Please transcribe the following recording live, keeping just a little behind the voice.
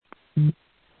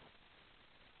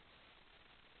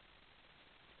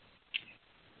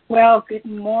Well, good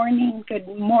morning. Good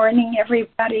morning,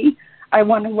 everybody. I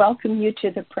want to welcome you to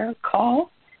the prayer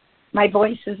call. My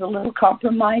voice is a little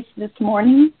compromised this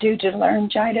morning due to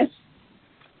laryngitis,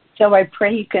 so I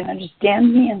pray you can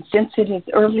understand me. And since it is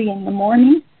early in the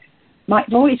morning, my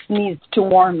voice needs to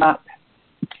warm up.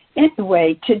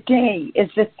 Anyway, today is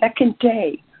the second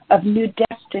day of New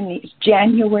Destiny's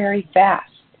January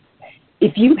fast.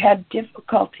 If you have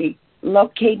difficulty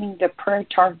locating the prayer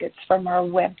targets from our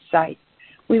website,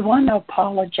 we want to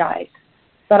apologize,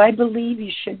 but I believe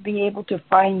you should be able to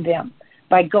find them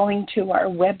by going to our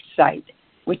website,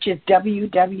 which is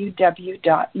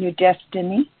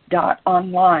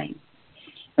www.newdestiny.online.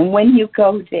 And when you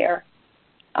go there,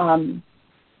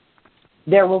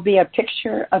 there will be a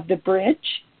picture of the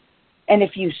bridge. And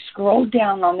if you scroll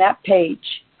down on that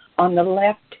page, on the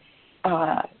left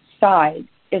side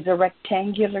is a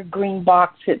rectangular green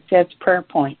box that says prayer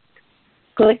points.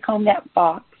 Click on that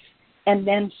box and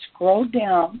then scroll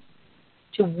down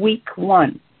to week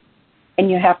 1.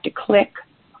 And you have to click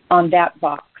on that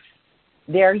box.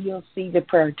 There you'll see the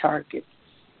prayer targets.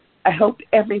 I hope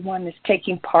everyone is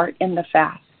taking part in the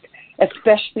fast,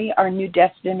 especially our New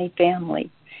Destiny family.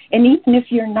 And even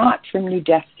if you're not from New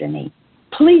Destiny,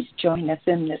 please join us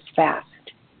in this fast.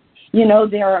 You know,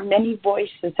 there are many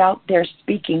voices out there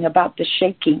speaking about the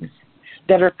shakings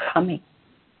that are coming,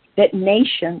 that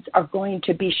nations are going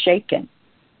to be shaken.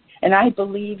 And I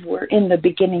believe we're in the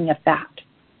beginning of that.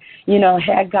 You know,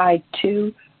 Haggai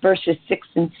 2, verses 6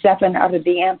 and 7 out of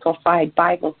the Amplified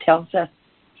Bible tells us,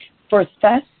 "For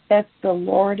thus says the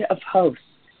Lord of hosts,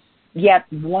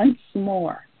 yet once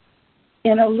more,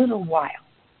 in a little while,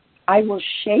 I will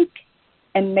shake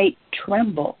and make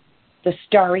tremble the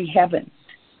starry heavens,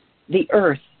 the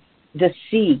earth, the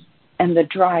sea, and the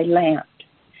dry land.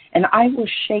 And I will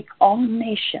shake all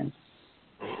nations,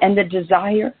 and the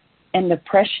desire and the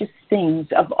precious things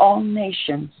of all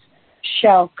nations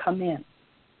shall come in.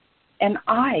 And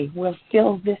I will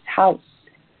fill this house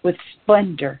with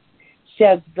splendor,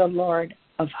 says the Lord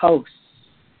of hosts."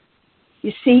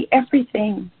 You see,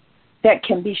 everything that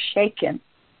can be shaken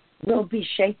will be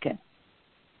shaken.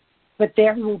 But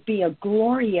there will be a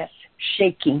glorious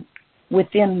shaking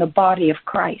within the body of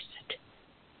Christ.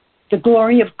 The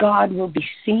glory of God will be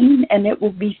seen and it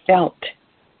will be felt.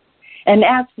 And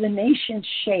as the nations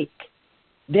shake,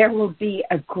 there will be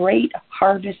a great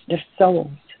harvest of souls,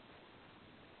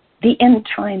 the end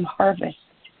time harvest.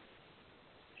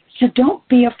 So don't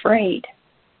be afraid.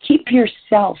 Keep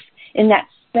yourself in that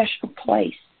special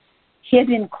place, hid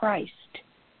in Christ.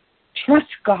 Trust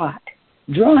God.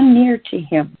 Draw near to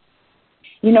Him.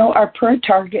 You know, our prayer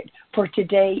target for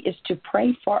today is to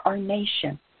pray for our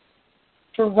nation,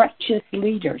 for righteous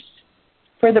leaders,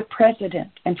 for the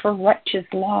president, and for righteous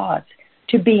laws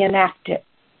to be enacted.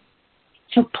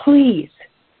 So please,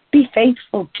 be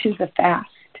faithful to the fast.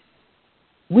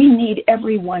 We need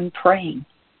everyone praying.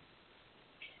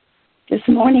 This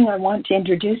morning I want to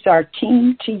introduce our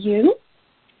team to you.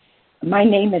 My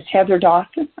name is Heather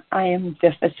Dawson. I am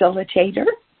the facilitator.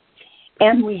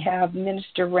 And we have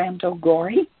Minister Randall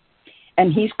Gorey,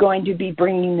 and he's going to be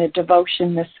bringing the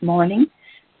devotion this morning.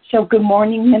 So good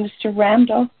morning, Minister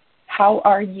Randall. How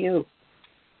are you?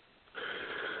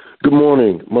 Good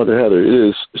morning, Mother Heather. It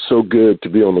is so good to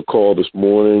be on the call this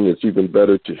morning. It's even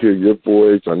better to hear your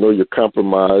voice. I know you're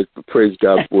compromised, but praise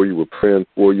God for you. We're praying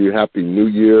for you. Happy New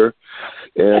Year,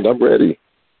 and I'm ready.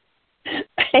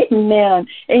 Amen.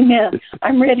 Amen.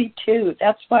 I'm ready too.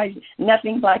 That's why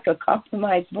nothing like a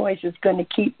compromised voice is going to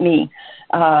keep me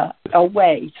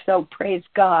away. So praise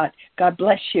God. God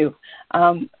bless you.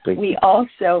 We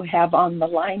also have on the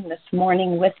line this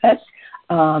morning with us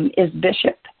is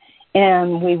Bishop,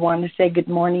 and we want to say good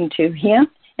morning to him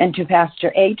and to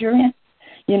Pastor Adrian.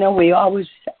 You know, we always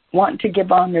want to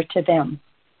give honor to them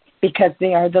because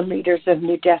they are the leaders of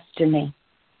New Destiny.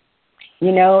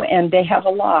 You know, and they have a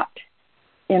lot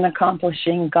in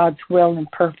accomplishing God's will and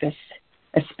purpose,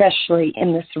 especially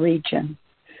in this region.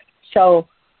 So,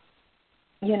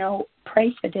 you know,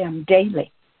 pray for them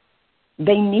daily.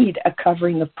 They need a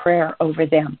covering of prayer over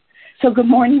them. So good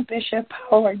morning, Bishop.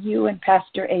 How are you and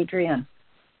Pastor Adrian?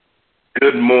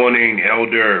 Good morning,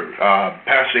 Elder.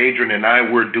 Pastor Adrian and I,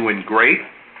 we're doing great.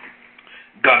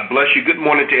 God bless you. Good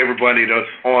morning to everybody that's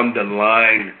on the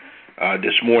line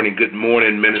this morning. Good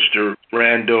morning, Minister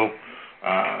Randall.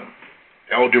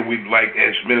 Elder, we'd like,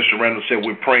 as Minister Randall said,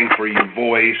 we're praying for your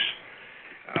voice.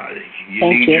 You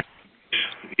need your voice.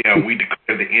 Yeah, we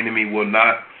declare the enemy will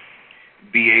not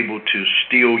be able to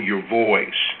steal your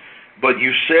voice. But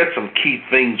you said some key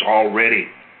things already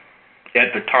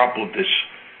at the top of this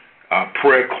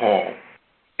prayer call.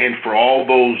 and for all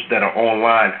those that are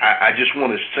online, I just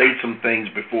want to say some things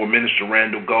before Minister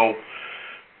Randall go.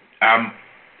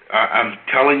 I'm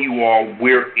telling you all,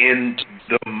 we're in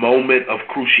the moment of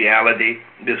cruciality,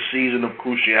 this season of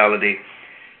cruciality.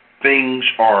 Things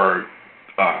are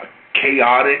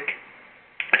chaotic.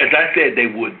 As I said, they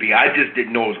would be. I just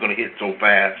didn't know it was going to hit so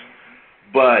fast.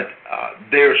 But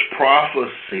there's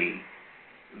prophecy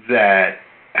that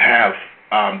have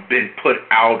been put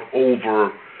out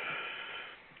over,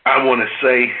 I want to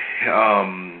say,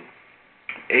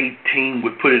 18,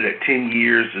 would put it at 10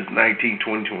 years, is 19,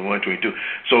 20, 21, 22.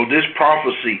 So this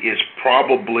prophecy is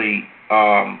probably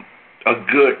a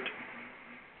good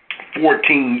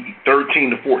 13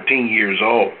 to 14 years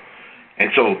old.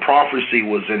 And so prophecy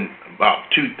was in about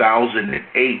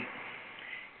 2008.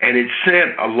 And it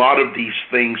said a lot of these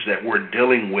things that we're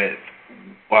dealing with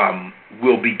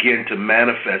will begin to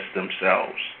manifest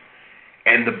themselves.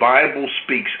 And the Bible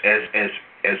speaks, as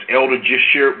Elder just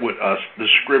shared with us, the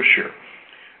scripture.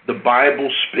 The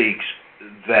Bible speaks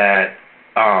that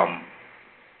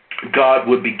God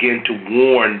would begin to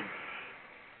warn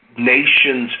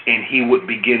nations, and he would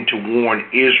begin to warn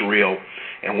Israel.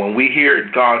 And when we hear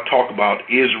God talk about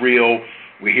Israel,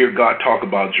 we hear God talk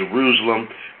about Jerusalem,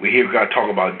 we hear God talk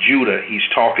about Judah, he's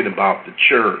talking about the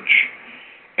church.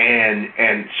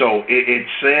 And so it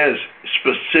says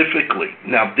specifically,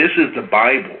 now this is the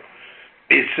Bible,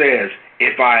 it says,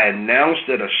 if I announce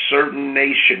that a certain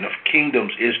nation of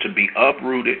kingdoms is to be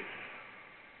uprooted,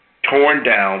 torn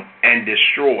down, and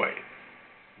destroyed,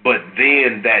 but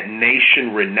then that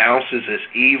nation renounces its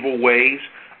evil ways,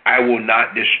 I will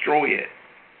not destroy it.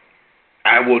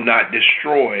 I will not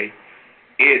destroy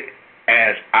it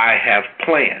as I have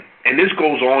planned. And this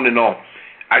goes on and on.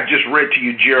 I just read to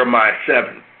you Jeremiah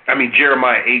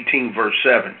 18, verse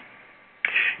 7.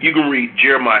 You can read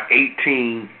Jeremiah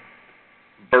 18,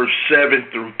 verse 7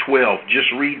 through 12.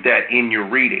 Just read that in your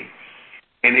reading.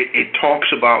 And it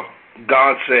talks about,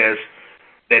 God says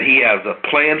that he has a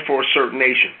plan for a certain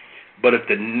nation. But if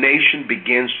the nation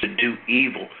begins to do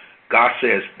evil, God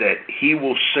says that he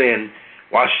will send,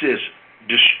 watch this,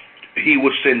 he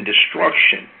will send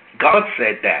destruction. God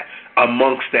said that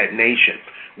amongst that nation.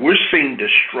 We're seeing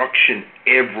destruction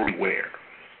everywhere.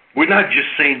 We're not just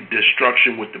seeing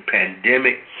destruction with the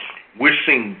pandemic. We're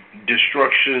seeing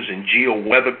destructions in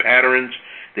geo-weather patterns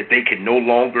that they can no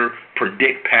longer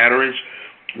predict patterns.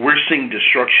 We're seeing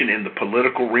destruction in the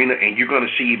political arena, and you're going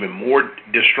to see even more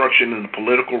destruction in the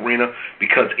political arena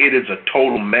because it is a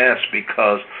total mess.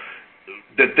 Because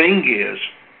the thing is,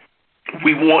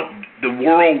 the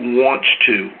world wants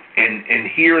to, and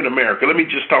here in America, let me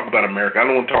just talk about America. I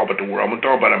don't want to talk about the world. I'm going to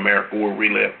talk about America, where we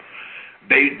live.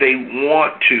 They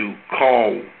want to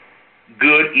call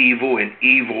good evil and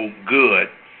evil good.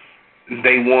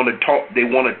 They want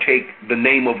to take the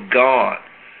name of God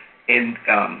and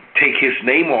take his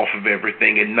name off of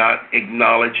everything and not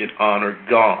acknowledge and honor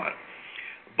God.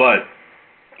 But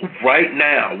right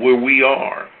now, where we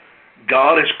are,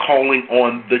 God is calling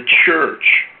on the church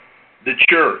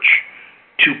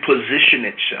to position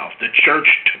itself, the church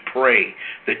to pray,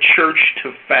 the church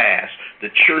to fast, the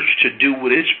church to do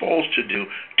what it's supposed to do,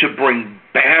 to bring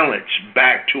balance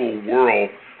back to a world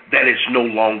that is no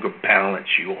longer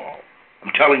balanced, you all.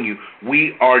 I'm telling you,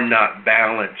 we are not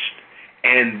balanced.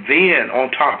 And then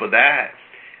on top of that,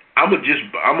 I'm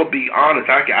gonna be honest.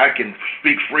 I can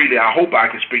speak freely. I hope I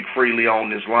can speak freely on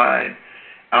this line.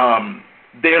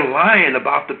 They're lying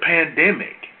about the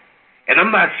pandemic. And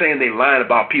I'm not saying they're lying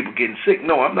about people getting sick.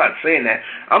 No, I'm not saying that.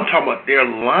 I'm talking about they're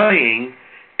lying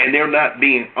and they're not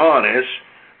being honest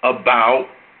about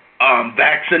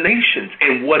vaccinations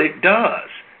and what it does.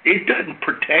 It doesn't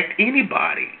protect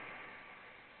anybody.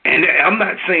 And I'm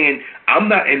not saying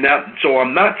that.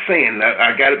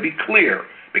 I got to be clear,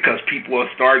 because people will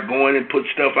start going and put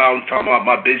stuff out and talking about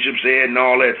my bishop said and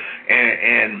all that.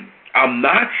 And I'm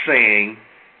not saying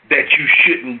that you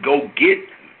shouldn't go get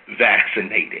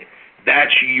vaccinated.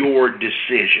 That's your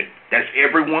decision. That's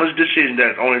everyone's decision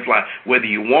that's on his life, whether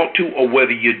you want to or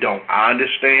whether you don't. I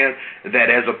understand that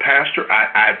as a pastor,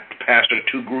 I pastor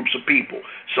two groups of people,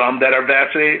 some that are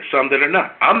vaccinated, some that are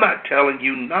not. I'm not telling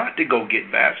you not to go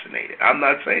get vaccinated. I'm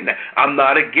not saying that. I'm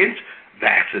not against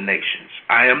vaccinations.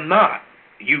 I am not.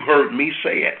 You heard me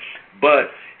say it. But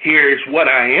here's what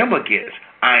I am against.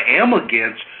 I am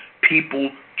against people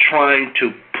trying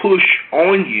to push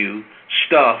on you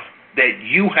stuff that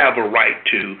you have a right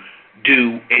to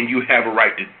do, and you have a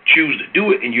right to choose to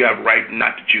do it, and you have a right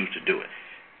not to choose to do it.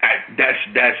 That's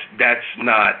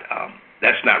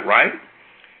not right.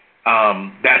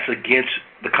 That's against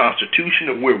the Constitution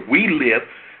of where we live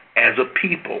as a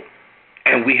people,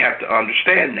 and we have to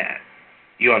understand that.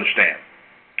 You understand?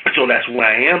 So that's what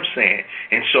I am saying.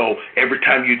 And so every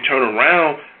time you turn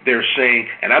around, they're saying,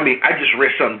 and I mean, I just read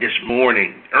something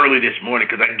early this morning,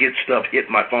 because I get stuff hit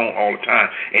my phone all the time,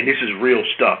 and this is real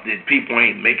stuff. People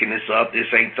ain't making this up. This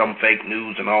ain't some fake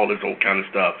news and all this old kind of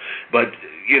stuff. But,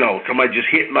 somebody just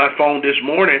hit my phone this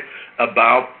morning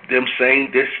about them saying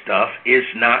this stuff is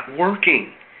not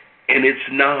working, and it's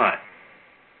not.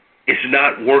 It's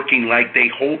not working like they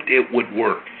hoped it would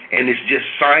work. And it's just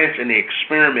science and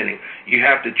experimenting. You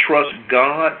have to trust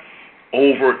God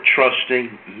over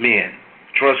trusting men.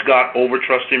 Trust God over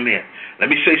trusting men. Let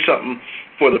me say something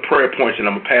for the prayer points, and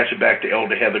I'm going to pass it back to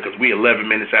Elder Heather, because we're 11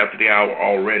 minutes after the hour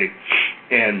already.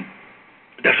 And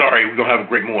that's all right. We're going to have a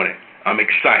great morning. I'm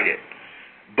excited.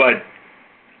 But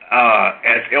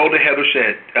as Elder Heather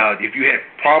said, if you had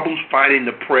problems finding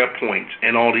the prayer points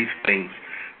and all these things,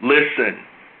 listen,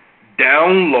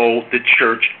 download the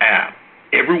church app.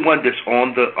 Everyone that's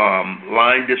on the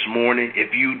line this morning,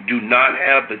 if you do not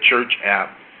have the church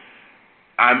app,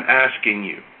 I'm asking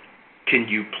you, can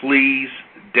you please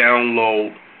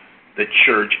download the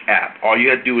church app? All you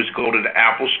have to do is go to the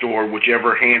Apple Store,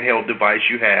 whichever handheld device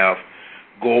you have,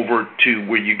 go over to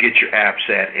where you get your apps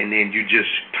at, and then you just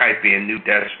type in New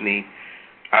Destiny,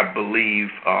 I believe,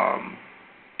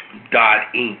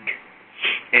 .inc,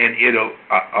 and it'll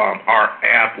our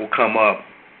app will come up.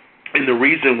 And the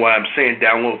reason why I'm saying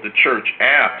download the church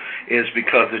app is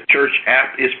because the church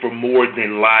app is for more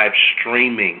than live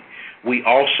streaming. We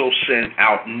also send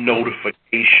out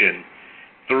notification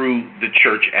through the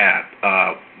church app.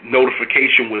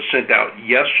 Notification was sent out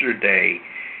yesterday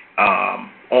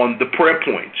on the prayer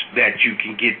points that you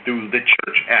can get through the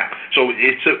church app. So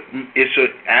it's an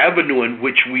avenue in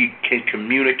which we can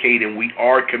communicate, and we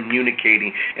are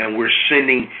communicating, and we're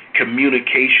sending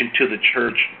communication to the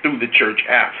church through the church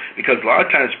app, because a lot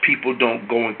of times people don't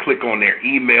go and click on their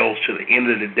emails to the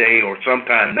end of the day, or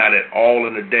sometimes not at all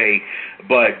in the day,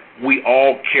 but we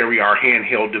all carry our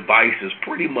handheld devices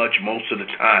pretty much most of the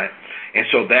time. And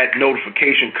so that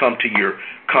notification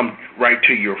come right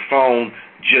to your phone,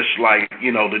 just like,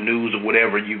 the news or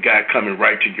whatever you got coming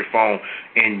right to your phone,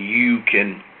 and you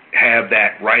can have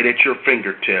that right at your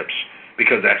fingertips,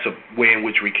 because that's a way in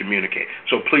which we communicate.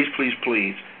 So please, please,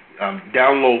 please,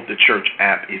 download the church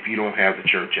app if you don't have the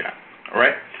church app. All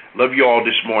right? Love you all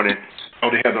this morning.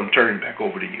 Elder Heather, I'm turning back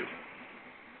over to you.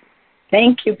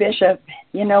 Thank you, Bishop.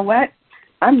 You know what?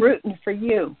 I'm rooting for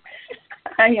you.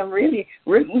 I am really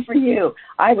rooting for you.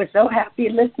 I was so happy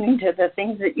listening to the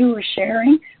things that you were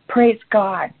sharing. Praise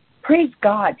God. Praise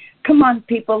God. Come on,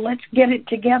 people. Let's get it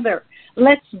together.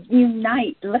 Let's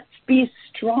unite. Let's be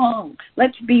strong.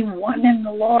 Let's be one in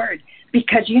the Lord.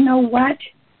 Because you know what?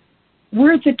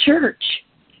 We're the church.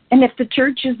 And if the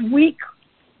church is weak,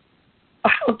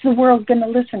 how's the world going to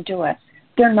listen to us?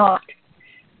 They're not.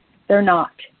 They're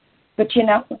not. But,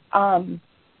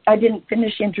 I didn't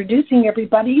finish introducing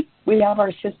everybody. We have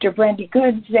our sister Brandy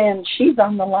Goods, and she's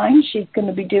on the line. She's going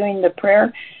to be doing the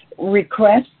prayer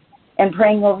requests and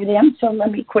praying over them. So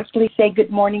let me quickly say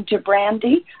good morning to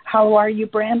Brandy. How are you,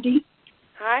 Brandy?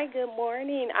 Hi, good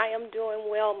morning. I am doing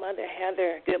well, Mother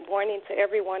Heather. Good morning to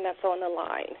everyone that's on the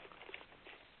line.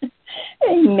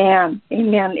 Amen.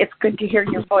 Amen. It's good to hear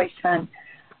your voice, hon.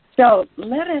 So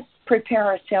let us prepare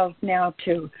ourselves now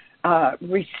to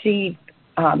receive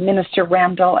Minister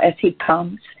Randall as he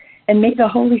comes, and may the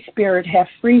Holy Spirit have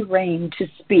free reign to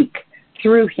speak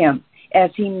through him as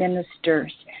he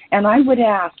ministers. And I would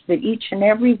ask that each and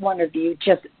every one of you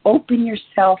just open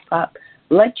yourself up.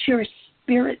 Let your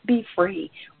spirit be free.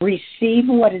 Receive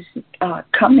what is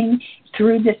coming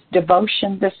through this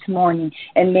devotion this morning,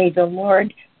 and may the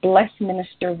Lord bless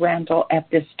Minister Randall at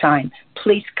this time.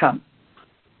 Please come.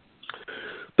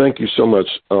 Thank you so much,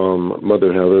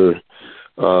 Mother Heather.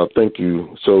 Thank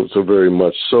you so very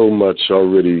much. So much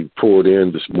already poured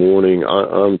in this morning.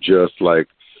 I'm just like,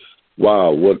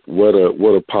 wow, what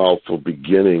a powerful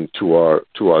beginning to our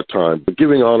time. But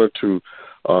giving honor to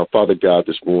Father God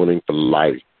this morning for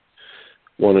life.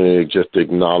 Want to just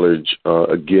acknowledge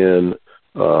again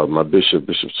my Bishop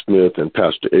Smith, and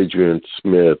Pastor Adrian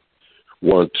Smith.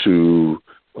 Want to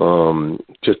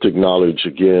just acknowledge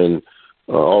again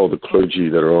all the clergy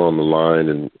that are on the line,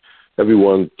 and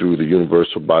everyone through the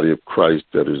universal body of Christ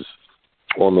that is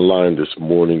on the line this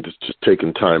morning, just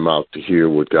taking time out to hear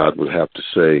what God would have to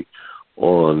say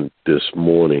on this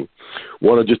morning.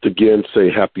 Want to just again say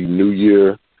Happy New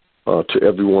Year to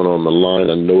everyone on the line.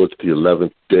 I know it's the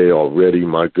 11th day already.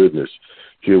 My goodness,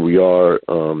 here we are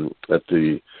at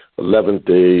the 11th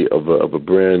day of a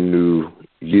brand new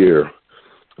year,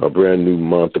 a brand new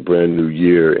month, a brand new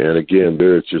year. And again,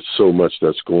 there's just so much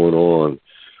that's going on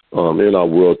in our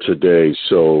world today.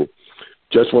 So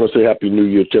just want to say Happy New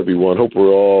Year to everyone. Hope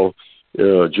we're all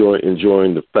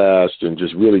enjoying the fast and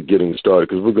just really getting started,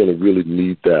 because we're going to really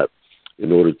need that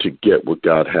in order to get what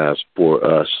God has for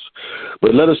us.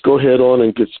 But let us go ahead on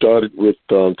and get started with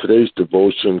today's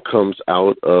devotion. Comes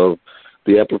out of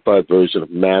the Amplified Version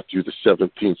of Matthew, the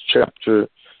 17th chapter,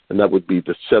 and that would be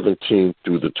the 17th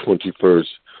through the 21st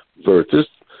verse. This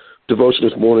devotion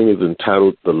this morning is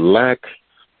entitled, "The Lack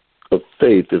of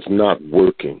Faith is Not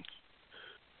Working."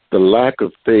 The lack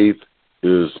of faith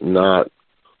is not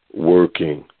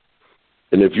working.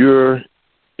 And if you're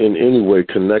in any way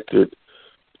connected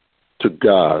to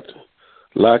God,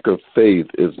 lack of faith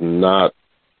is not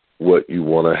what you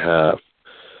want to have.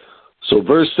 So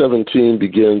verse 17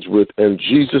 begins with, "And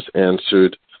Jesus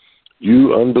answered,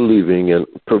 'You unbelieving and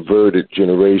perverted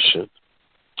generation,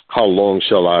 how long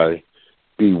shall I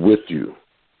be with you?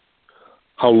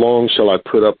 How long shall I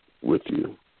put up with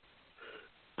you?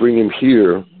 Bring him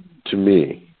here to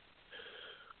me.'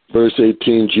 Verse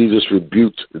 18, Jesus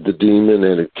rebuked the demon,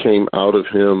 and it came out of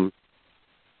him,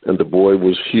 and the boy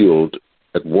was healed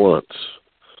at once.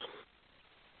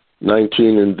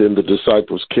 19, and then the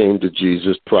disciples came to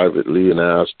Jesus privately and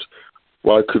asked,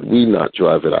 'Why could we not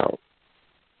drive it out?'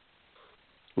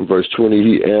 In verse 20,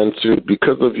 he answered,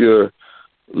 'Because of your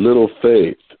little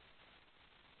faith,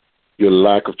 your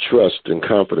lack of trust and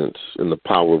confidence in the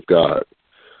power of God.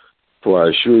 For I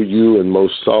assure you and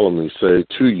most solemnly say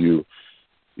to you,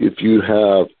 if you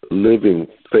have living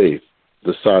faith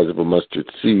the size of a mustard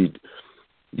seed,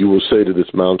 you will say to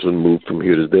this mountain, move from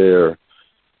here to there,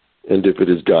 and if it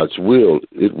is God's will,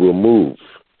 it will move,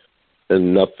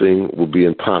 and nothing will be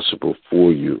impossible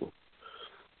for you.'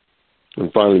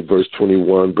 And finally, verse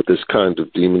 21, but this kind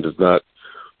of demon does not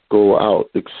go out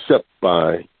except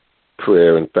by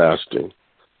prayer and fasting.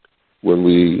 When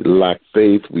we lack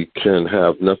faith, we can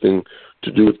have nothing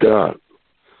to do with God.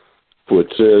 For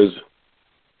it says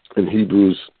in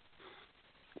Hebrews,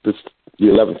 the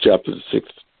 11th chapter, the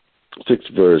 6th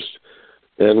verse,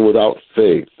 and without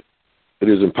faith, it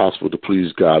is impossible to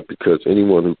please God, because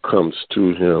anyone who comes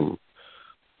to him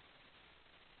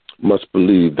must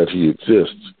believe that he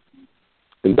exists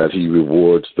and that he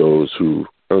rewards those who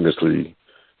earnestly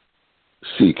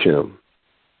seek him."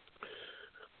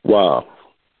 Wow.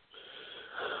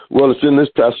 Well, it's in this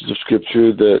passage of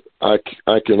Scripture that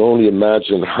I can only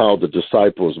imagine how the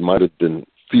disciples might have been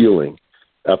feeling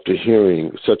after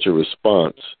hearing such a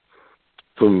response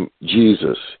from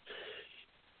Jesus.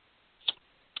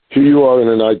 Here you are in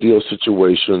an ideal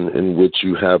situation in which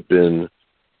you have been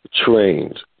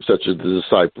trained, such as the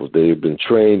disciples. They have been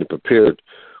trained and prepared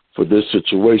for this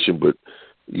situation, but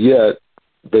yet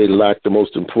they lack the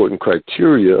most important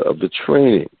criteria of the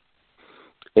training,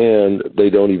 and they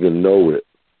don't even know it.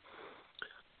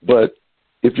 But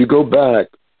if you go back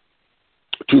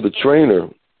to the trainer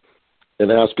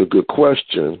and ask a good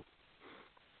question,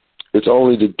 it's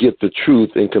only to get the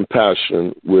truth and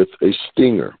compassion with a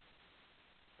stinger.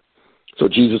 So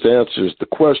Jesus answers the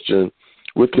question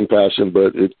with compassion,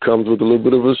 but it comes with a little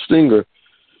bit of a stinger.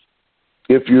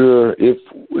 If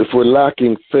we're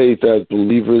lacking faith as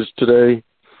believers today,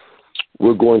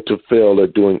 we're going to fail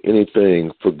at doing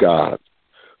anything for God,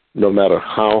 no matter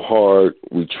how hard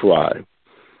we try.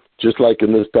 Just like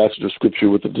in this passage of Scripture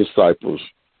with the disciples,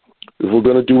 if we're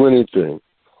going to do anything,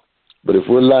 but if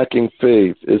we're lacking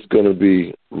faith, it's going to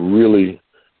be really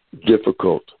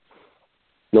difficult,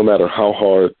 no matter how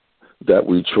hard that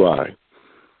we try.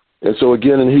 And so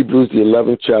again, in Hebrews, the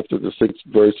 11th chapter, the 6th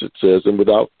verse, it says, and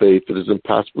without faith, it is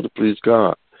impossible to please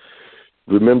God.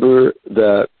 Remember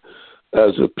that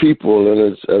as a people,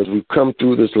 and as we've come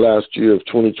through this last year of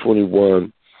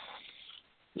 2021,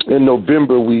 in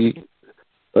November,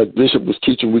 Bishop was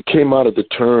teaching, we came out of the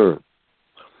turn.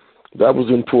 That was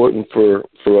important for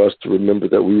us to remember,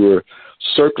 that we were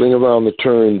circling around the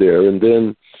turn there. And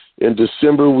then in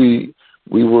December, we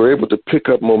were able to pick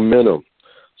up momentum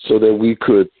so that we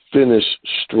could finish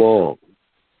strong.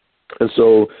 And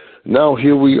so now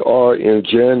here we are in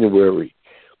January,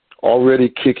 already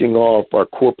kicking off our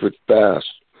corporate fast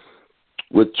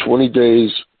with 20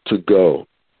 days to go.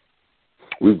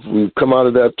 We've come out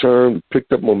of that turn,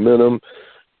 picked up momentum,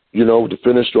 to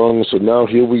finish strong. So now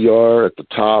here we are at the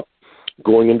top,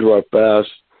 going into our fast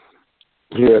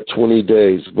here at 20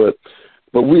 days. But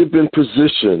we've been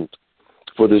positioned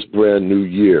for this brand new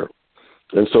year.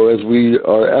 And so as we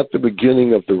are at the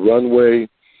beginning of the runway,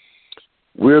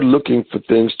 we're looking for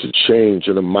things to change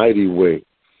in a mighty way.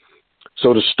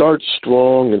 So to start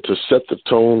strong and to set the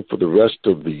tone for the rest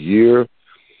of the year,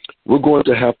 we're going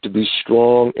to have to be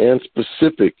strong and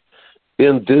specific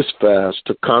in this fast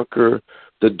to conquer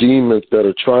the demons that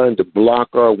are trying to block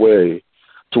our way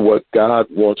to what God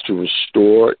wants to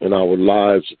restore in our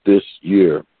lives this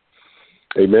year.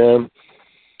 Amen.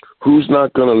 Who's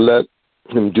not going to let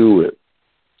him do it?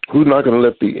 Who's not going to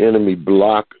let the enemy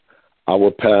block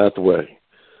our pathway?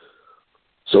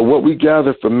 So what we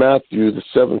gather from Matthew, the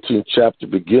 17th chapter,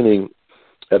 beginning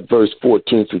at verse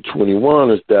 14 through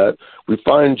 21, is that we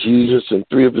find Jesus and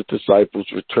three of the disciples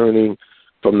returning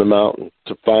from the mountain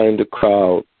to find a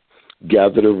crowd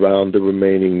gathered around the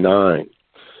remaining 9.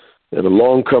 And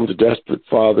along comes a desperate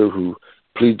father who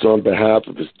pleads on behalf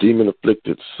of his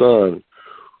demon-afflicted son,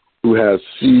 who has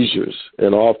seizures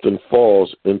and often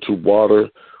falls into water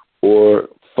or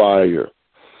fire.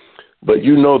 But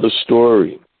you know the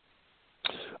story.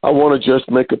 I want to just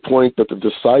make a point that the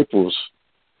disciples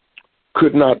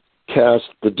could not cast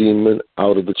the demon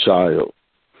out of the child.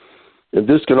 And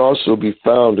this can also be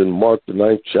found in Mark, the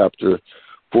 9th chapter,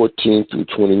 14 through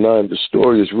 29. The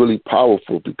story is really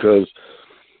powerful because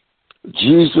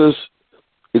Jesus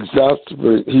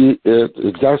exasperated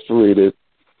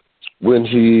when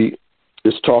he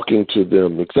is talking to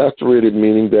them. Exasperated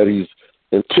meaning that he's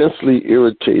intensely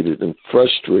irritated and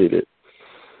frustrated.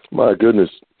 My goodness,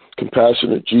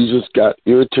 compassionate Jesus got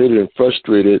irritated and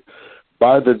frustrated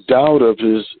by the doubt of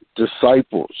his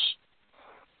disciples.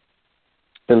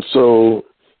 And so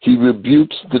he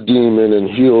rebukes the demon and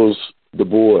heals the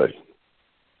boy.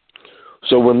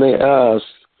 So when they ask,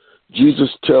 Jesus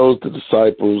tells the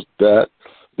disciples that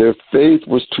their faith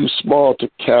was too small to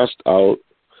cast out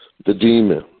the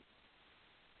demon.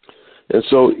 And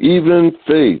so even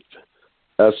faith,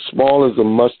 as small as a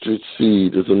mustard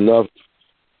seed, is enough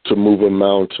to move a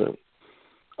mountain.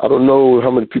 I don't know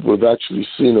how many people have actually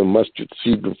seen a mustard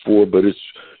seed before, but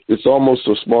it's almost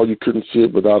so small you couldn't see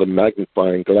it without a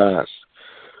magnifying glass.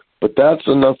 But that's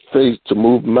enough faith to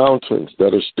move mountains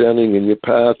that are standing in your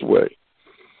pathway.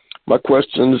 My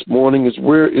question this morning is,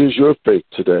 where is your faith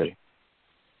today?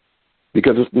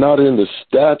 Because it's not in the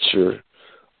stature,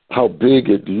 how big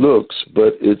it looks,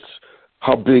 but it's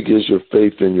how big is your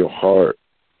faith in your heart.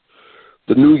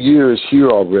 The new year is here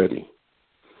already.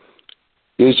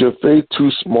 Is your faith too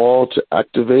small to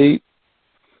activate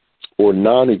or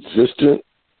non-existent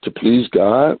to please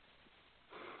God?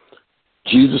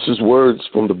 Jesus' words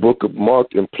from the book of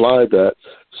Mark imply that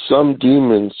some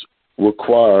demons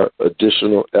require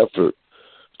additional effort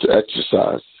to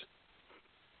exercise.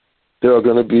 There are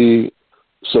going to be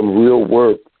some real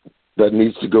work that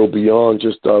needs to go beyond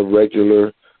just our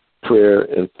regular prayer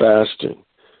and fasting.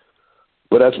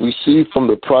 But as we see from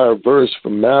the prior verse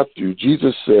from Matthew,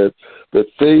 Jesus said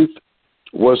that faith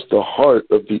was the heart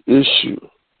of the issue.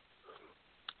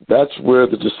 That's where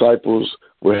the disciples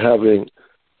were having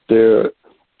their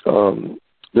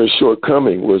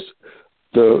shortcoming, was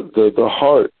the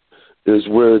heart is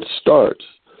where it starts.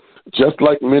 Just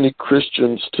like many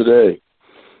Christians today,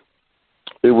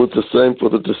 it was the same for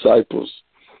the disciples.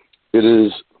 It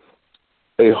is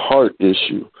a heart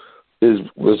issue,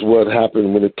 was what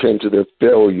happened when it came to their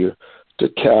failure to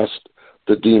cast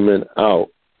the demon out,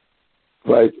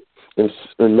 right? In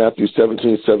Matthew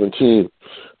 17:17.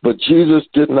 But Jesus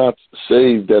did not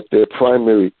say that their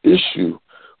primary issue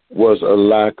was a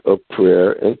lack of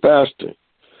prayer and fasting.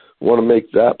 I want to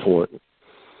make that point.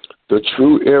 The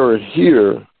true error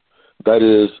here, that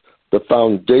is, the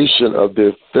foundation of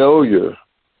their failure,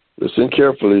 listen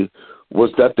carefully,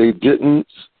 was that they didn't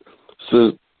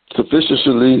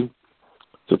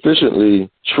sufficiently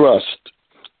trust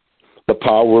the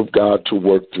power of God to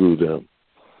work through them.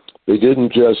 They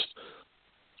didn't just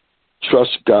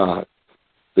trust God.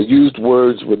 They used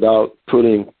words without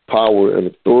putting power and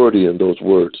authority in those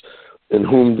words,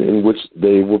 in which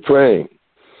they were praying.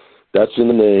 That's in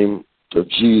the name of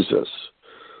Jesus.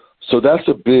 So that's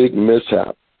a big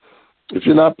mishap. If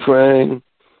you're not praying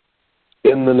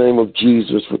in the name of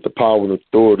Jesus with the power and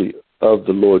authority of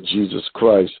the Lord Jesus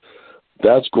Christ,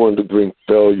 that's going to bring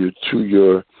failure to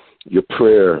your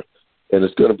prayer, and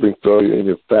it's going to bring failure in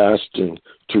your fasting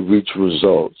to reach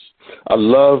results. I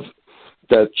love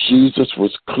that Jesus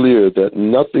was clear that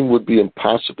nothing would be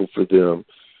impossible for them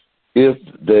if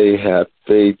they had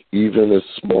faith even as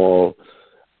small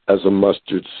as a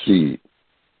mustard seed.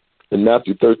 In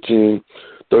Matthew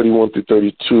 13:31 through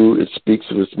 32, it speaks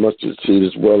of this mustard seed,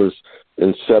 as well as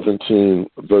in 17,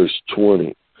 verse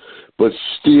 20. But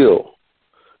still,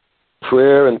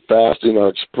 prayer and fasting are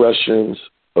expressions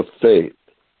of faith.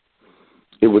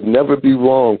 It would never be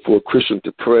wrong for a Christian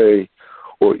to pray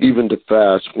or even to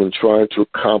fast when trying to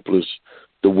accomplish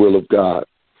the will of God.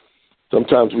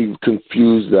 Sometimes we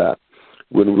confuse that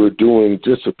when we're doing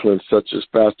disciplines such as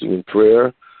fasting and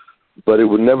prayer, but it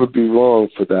would never be wrong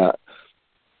for that.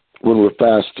 when we're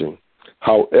fasting.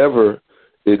 However,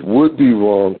 it would be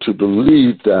wrong to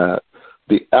believe that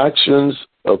the actions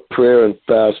of prayer and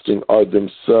fasting are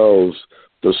themselves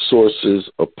the sources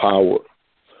of power.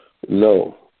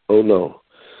 No. Oh no.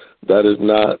 That is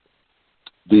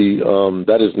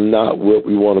not what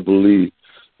we want to believe,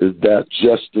 is that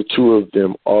just the two of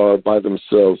them are by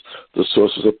themselves the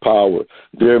sources of power.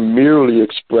 They're merely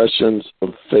expressions of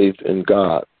faith in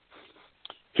God.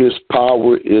 His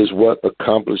power is what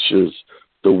accomplishes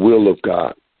the will of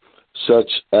God, such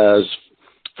as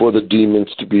for the demons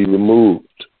to be removed.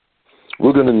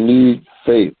 We're going to need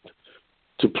faith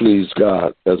to please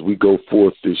God as we go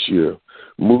forth this year,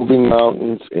 moving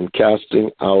mountains and casting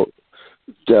out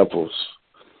devils.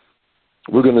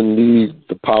 We're going to need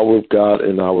the power of God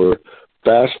in our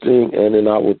fasting and in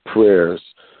our prayers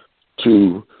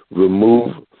to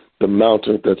remove the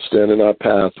mountains that stand in our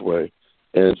pathway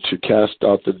and to cast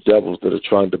out the devils that are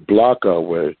trying to block our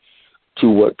way to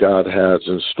what God has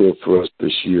in store for us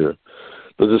this year.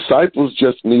 The disciples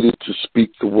just needed to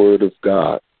speak the word of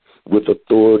God with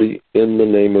authority in the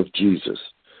name of Jesus,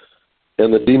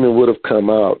 and the demon would have come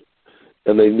out,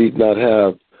 and they need not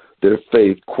have their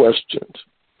faith questioned.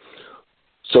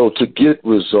 So to get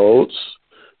results,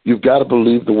 you've got to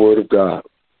believe the word of God.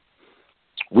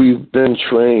 We've been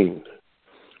trained.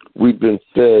 We've been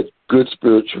fed good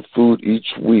spiritual food each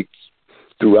week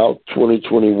throughout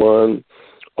 2021,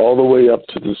 all the way up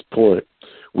to this point.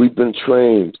 We've been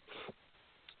trained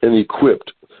and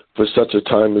equipped for such a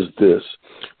time as this.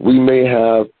 We may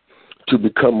have to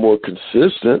become more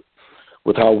consistent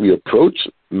with how we approach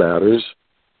matters.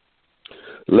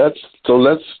 Let's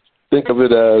think of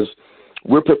it as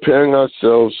we're preparing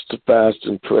ourselves to fast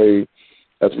and pray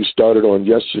as we started on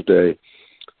yesterday,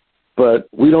 but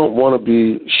we don't want to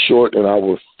be short in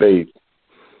our faith,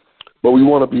 but we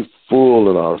want to be full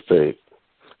in our faith.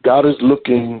 God is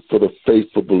looking for the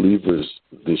faithful believers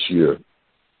this year.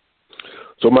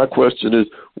 So my question is,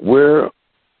 where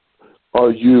are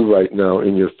you right now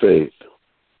in your faith?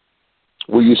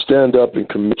 Will you stand up and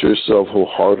commit yourself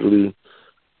wholeheartedly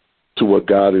to what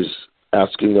God is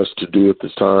asking us to do at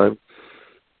this time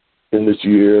in this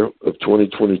year of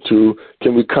 2022?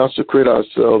 Can we consecrate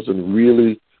ourselves and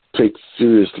really take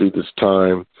seriously this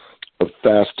time of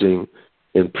fasting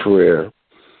and prayer?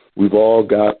 We've all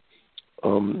got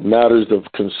matters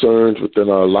of concerns within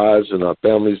our lives and our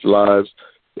families' lives,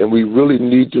 and we really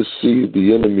need to see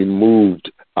the enemy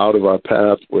moved out of our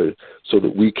pathway so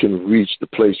that we can reach the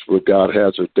place where God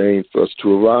has ordained for us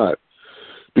to arrive.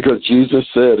 Because Jesus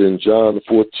said in John the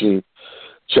 14th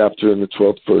chapter and the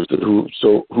 12th verse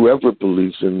that whoever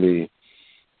believes in me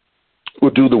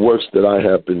will do the works that I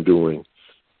have been doing,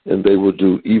 and they will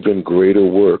do even greater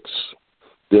works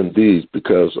than these,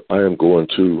 because I am going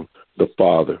to the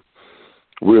Father.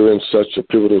 We're in such a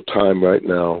pivotal time right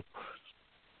now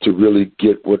to really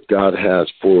get what God has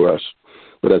for us.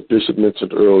 But as Bishop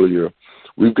mentioned earlier,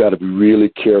 we've got to be really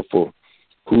careful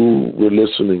who we're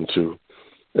listening to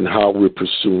and how we're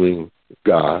pursuing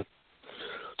God.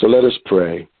 So let us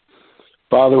pray.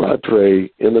 Father, I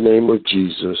pray in the name of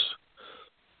Jesus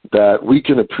that we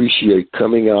can appreciate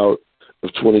coming out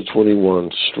of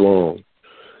 2021 strong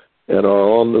and are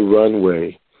on the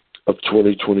runway of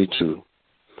 2022.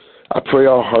 I pray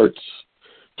our hearts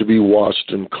to be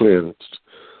washed and cleansed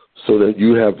so that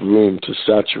you have room to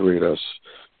saturate us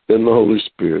in the Holy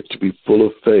Spirit, to be full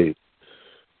of faith,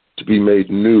 to be made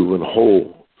new and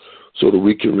whole so that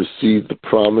we can receive the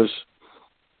promise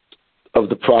of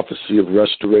the prophecy of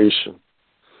restoration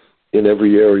in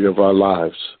every area of our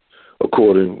lives,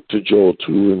 according to Joel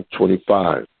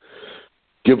 2:25.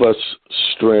 Give us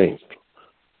strength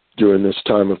during this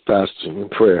time of fasting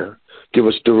and prayer. Give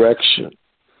us direction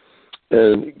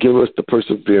and give us the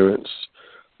perseverance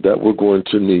that we're going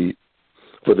to need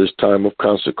for this time of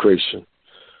consecration,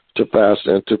 to fast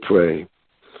and to pray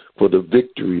for the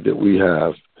victory that we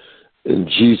have. In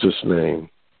Jesus' name,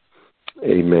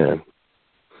 amen.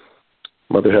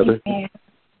 Mother Heather? Amen.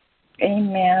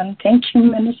 Amen. Thank you,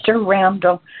 Minister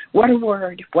Randall. What a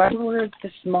word. What a word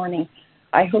this morning.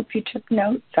 I hope you took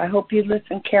notes. I hope you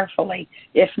listened carefully.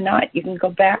 If not, you can go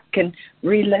back and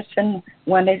re-listen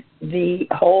when the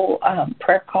whole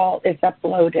prayer call is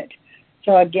uploaded.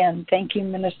 So again, thank you,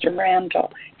 Minister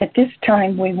Randall. At this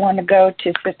time, we want to go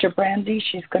to Sister Brandy.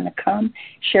 She's going to come,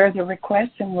 share the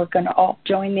request, and we're going to all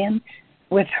join in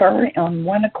with her on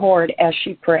one accord as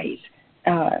she prays.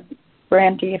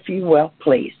 Brandy, if you will,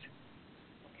 please.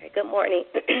 Okay. Good morning.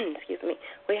 Excuse me.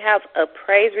 We have a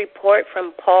praise report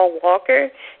from Paul Walker.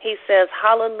 He says,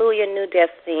 Hallelujah, New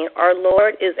Destiny. Our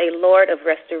Lord is a Lord of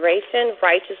restoration,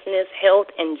 righteousness, health,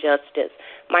 and justice.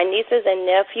 My nieces and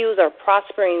nephews are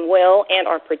prospering well and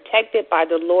are protected by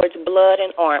the Lord's blood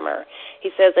and armor.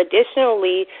 He says,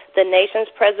 additionally, the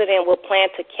nation's president will plan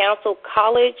to cancel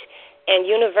college and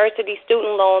university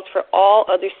student loans for all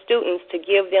other students to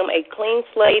give them a clean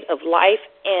slate of life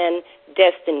and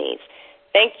destinies.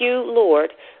 Thank you,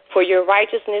 Lord, for your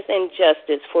righteousness and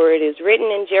justice, for it is written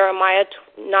in Jeremiah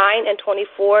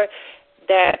 9:24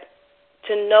 that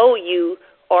to know you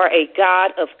are a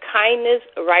God of kindness,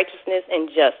 righteousness, and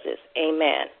justice.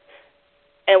 Amen.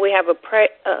 And we have a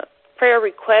prayer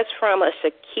request from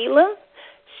Shakila.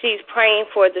 She's praying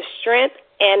for the strength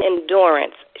and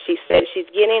endurance. She said she's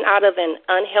getting out of an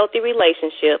unhealthy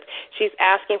relationship. She's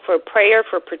asking for prayer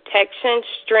for protection,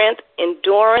 strength,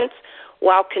 endurance,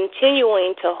 while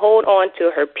continuing to hold on to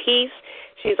her peace.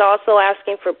 She's also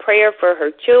asking for prayer for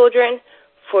her children,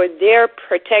 for their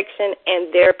protection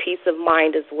and their peace of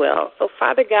mind as well. So,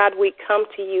 Father God, we come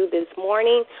to you this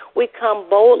morning. We come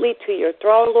boldly to your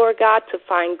throne, Lord God, to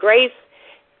find grace,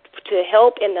 to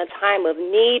help in the time of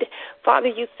need. Father,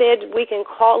 you said we can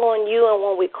call on you, and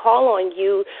when we call on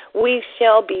you, we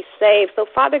shall be saved. So,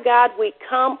 Father God, we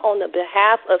come on the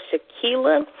behalf of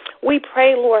Shakila. We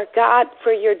pray, Lord God,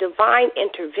 for your divine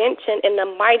intervention in the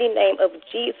mighty name of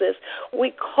Jesus.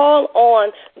 We call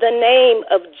on the name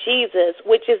of Jesus,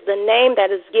 which is the name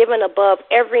that is given above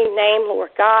every name,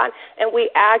 Lord God, and we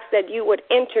ask that you would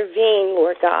intervene,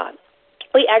 Lord God.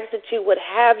 We ask that you would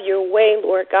have your way,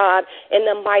 Lord God, in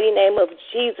the mighty name of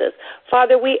Jesus.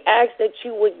 Father, we ask that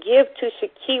you would give to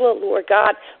Shakila, Lord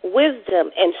God,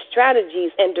 wisdom and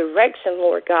strategies and direction,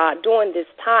 Lord God, during this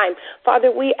time. Father,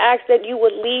 we ask that you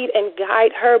would lead and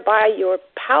guide her by your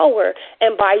power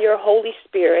and by your Holy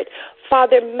Spirit.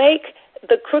 Father, make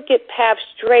the crooked path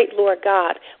straight, Lord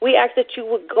God. We ask that you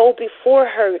would go before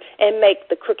her and make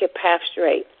the crooked path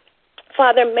straight.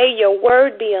 Father, may your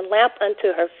word be a lamp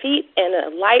unto her feet and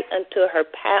a light unto her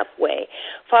pathway.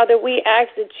 Father, we ask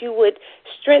that you would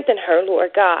strengthen her,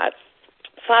 Lord God.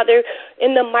 Father,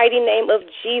 in the mighty name of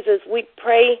Jesus, we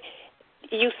pray.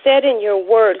 You said in your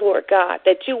word, Lord God,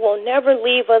 that you will never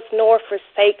leave us nor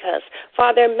forsake us.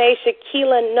 Father, may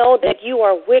Shakila know that you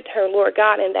are with her, Lord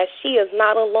God, and that she is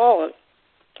not alone.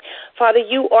 Father,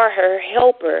 you are her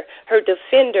helper, her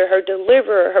defender, her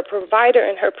deliverer, her provider,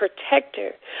 and her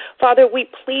protector. Father, we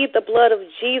plead the blood of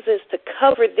Jesus to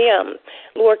cover them,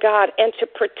 Lord God, and to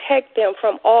protect them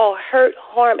from all hurt,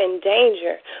 harm, and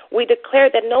danger. We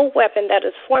declare that no weapon that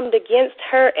is formed against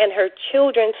her and her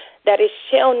children, that it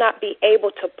shall not be able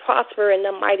to prosper in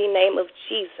the mighty name of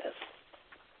Jesus.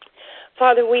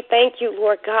 Father, we thank you,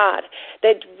 Lord God,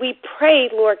 that we pray,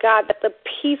 Lord God, that the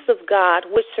peace of God,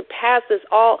 which surpasses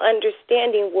all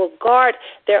understanding, will guard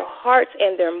their hearts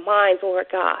and their minds, Lord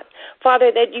God.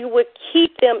 Father, that you would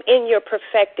keep them in your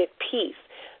perfected peace,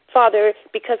 Father,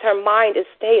 because her mind is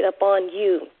stayed upon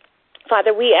you.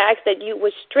 Father, we ask that you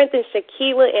would strengthen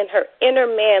Shakila in her inner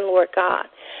man, Lord God,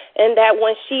 and that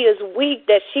when she is weak,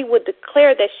 that she would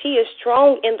declare that she is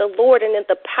strong in the Lord and in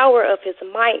the power of his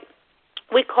might.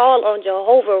 We call on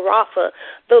Jehovah Rapha,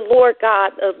 the Lord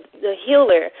God of the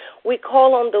healer. We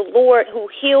call on the Lord who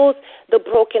heals the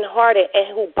brokenhearted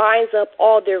and who binds up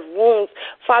all their wounds.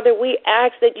 Father, we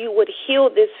ask that you would heal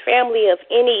this family of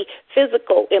any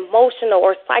physical, emotional,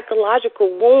 or psychological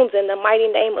wounds in the mighty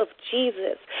name of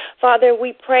Jesus. Father,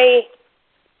 we pray,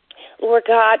 Lord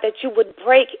God, that you would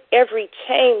break every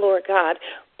chain, Lord God.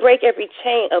 Break every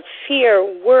chain of fear,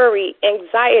 worry,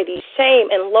 anxiety, shame,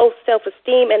 and low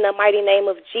self-esteem in the mighty name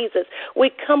of Jesus.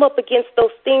 We come up against those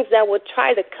things that would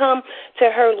try to come to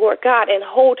her, Lord God, and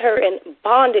hold her in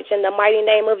bondage in the mighty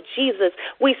name of Jesus.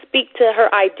 We speak to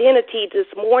her identity this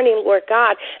morning, Lord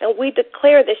God, and we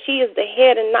declare that she is the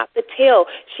head and not the tail.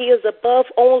 She is above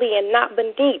only and not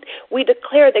beneath. We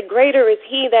declare that greater is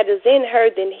he that is in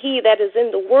her than he that is in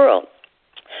the world.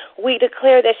 We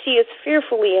declare that she is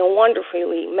fearfully and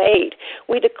wonderfully made.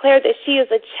 We declare that she is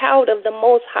a child of the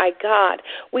Most High God.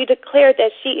 We declare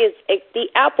that she is the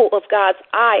apple of God's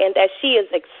eye and that she is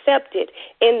accepted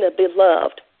in the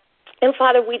beloved. And,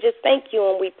 Father, we just thank you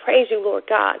and we praise you, Lord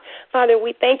God. Father,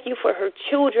 we thank you for her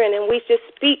children, and we just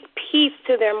speak peace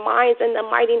to their minds in the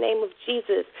mighty name of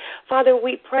Jesus. Father,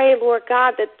 we pray, Lord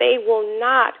God, that they will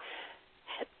not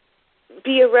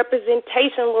be a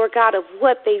representation, Lord God, of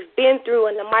what they've been through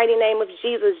in the mighty name of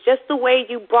Jesus. Just the way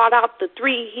you brought out the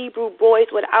 3 Hebrew boys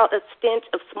without a stench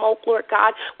of smoke, Lord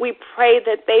God, we pray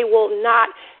that they will not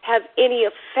have any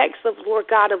effects of, Lord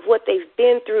God, of what they've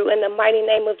been through in the mighty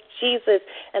name of Jesus.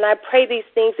 And I pray these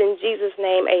things in Jesus'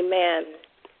 name. Amen.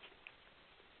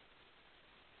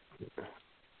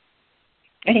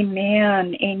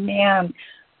 Amen. Amen.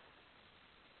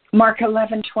 Mark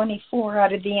 11:24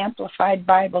 out of the Amplified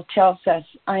Bible tells us,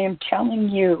 I am telling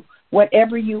you,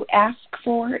 whatever you ask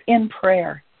for in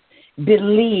prayer,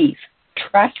 believe,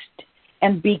 trust,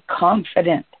 and be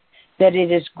confident that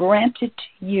it is granted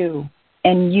to you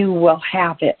and you will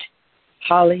have it.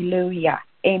 Hallelujah.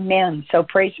 Amen. So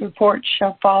praise reports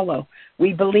shall follow.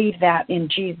 We believe that in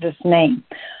Jesus' name.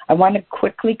 I want to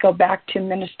quickly go back to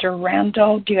Minister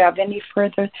Randall. Do you have any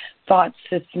further thoughts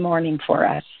this morning for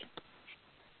us?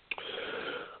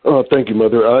 Oh, thank you,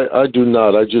 Mother. I do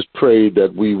not. I just pray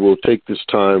that we will take this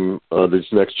time, these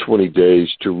next 20 days,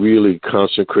 to really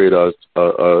consecrate us,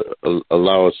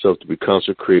 allow ourselves to be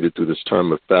consecrated through this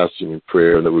time of fasting and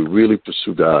prayer, and that we really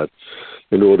pursue God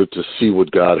in order to see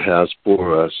what God has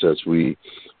for us as we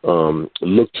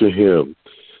look to Him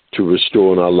to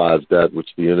restore in our lives that which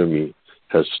the enemy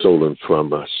has stolen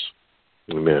from us.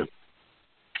 Amen.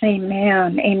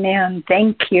 Amen. Amen.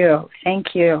 Thank you.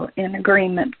 Thank you. In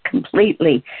agreement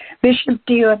completely. Bishop,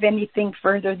 do you have anything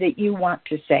further that you want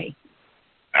to say?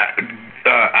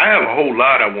 I have a whole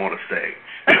lot I want to say.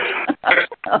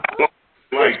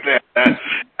 Like that.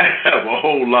 I have a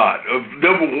whole lot.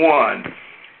 Number one,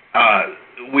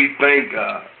 we thank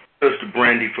Sister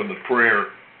Brandy for the prayer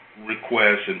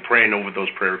requests and praying over those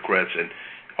prayer requests, and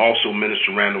also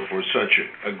Minister Randall for such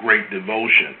a great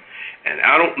devotion. And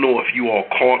I don't know if you all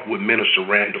caught what Minister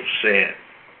Randall said.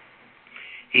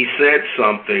 He said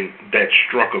something that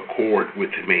struck a chord with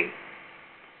me.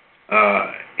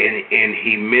 And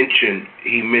he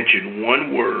mentioned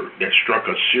one word that struck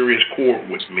a serious chord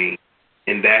with me,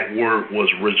 and that word was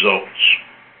results.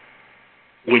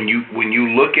 When you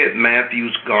look at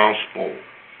Matthew's gospel,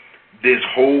 this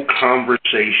whole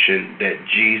conversation that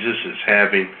Jesus is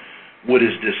having with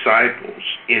his disciples,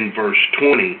 in verse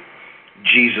 20,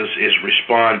 Jesus is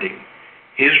responding.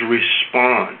 His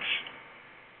response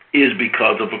is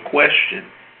because of a question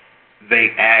they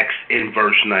asked in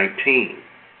verse 19.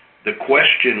 The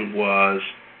question was,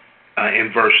 in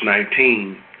verse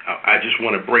 19, I just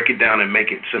want to break it down and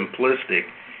make it simplistic.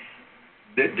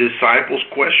 The disciples'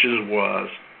 question was,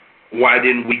 why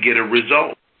didn't we get a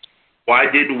result? Why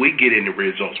didn't we get any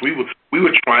results? We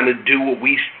were trying to do what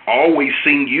we always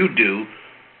seen you do,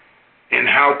 and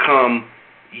how come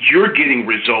you're getting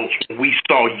results when we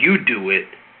saw you do it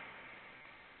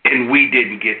and we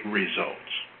didn't get results?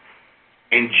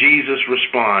 And Jesus'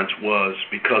 response was,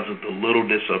 because of the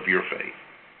littleness of your faith.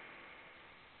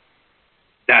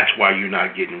 That's why you're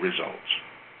not getting results.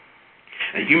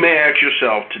 And you may ask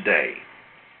yourself today,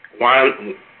 why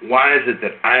is it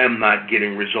that I am not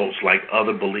getting results like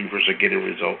other believers are getting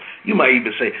results? You might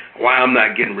even say, why I'm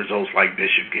not getting results like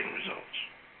Bishop getting results.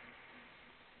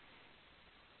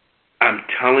 I'm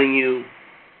telling you,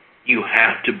 you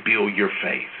have to build your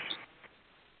faith.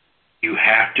 You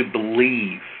have to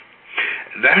believe.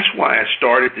 That's why I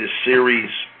started this series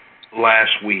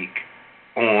last week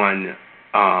on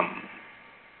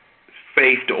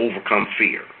faith to overcome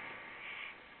fear.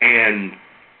 And,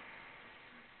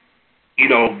 you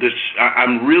know,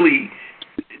 I'm really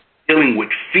dealing with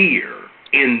fear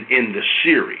in the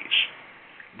series.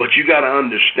 But you got to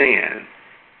understand,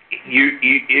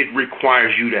 it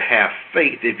requires you to have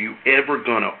faith. If you're ever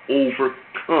going to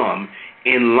overcome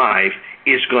in life,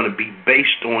 it's going to be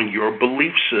based on your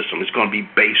belief system. It's going to be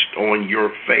based on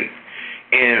your faith.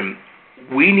 And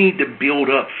we need to build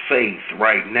up faith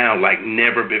right now like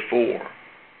never before.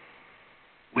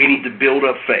 We need to build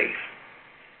up faith.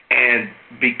 And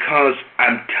because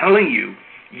I'm telling you,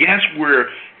 yes, we're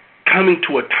coming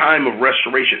to a time of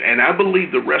restoration, and I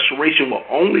believe the restoration will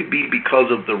only be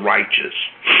because of the righteous.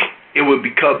 It will be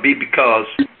because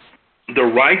the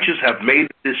righteous have made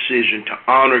a decision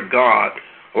to honor God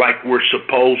like we're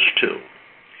supposed to.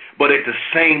 But at the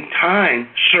same time,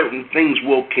 certain things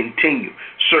will continue.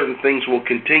 Certain things will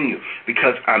continue.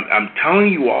 Because I'm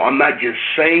telling you all, I'm not just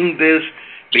saying this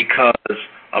because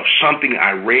of something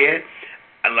I read.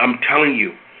 I'm telling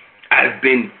you, I've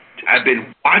been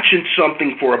watching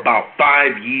something for about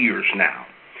 5 years now.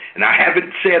 And I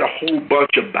haven't said a whole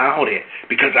bunch about it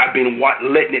because I've been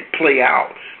letting it play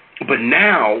out. But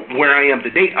now, where I am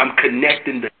today, I'm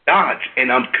connecting the dots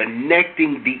and I'm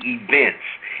connecting the events.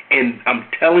 And I'm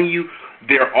telling you,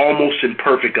 they're almost in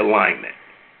perfect alignment.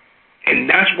 And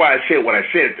that's why I said what I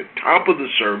said at the top of the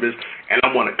service, and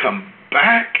I want to come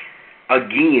back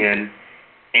again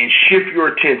and shift your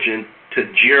attention to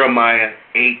Jeremiah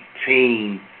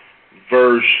 18,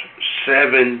 verse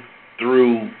 7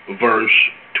 through verse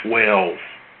 12.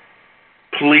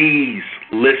 Please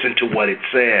listen to what it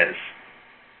says.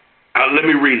 Let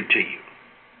me read it to you.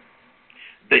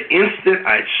 The instant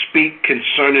I speak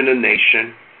concerning a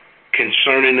nation,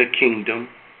 concerning a kingdom,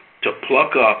 to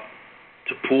pluck up,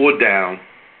 to pull down,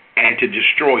 and to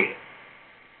destroy it.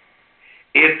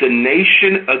 If the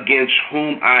nation against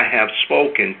whom I have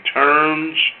spoken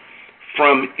turns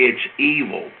from its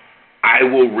evil, I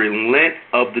will relent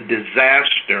of the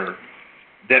disaster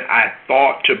that I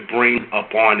thought to bring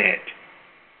upon it.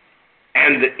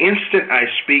 And the instant I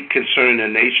speak concerning a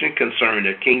nation, concerning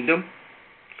a kingdom,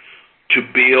 to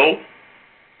build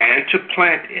and to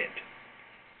plant it,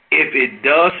 if it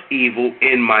does evil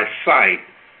in my sight,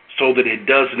 so that it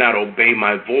does not obey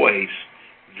my voice,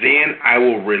 then I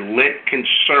will relent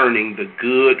concerning the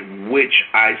good which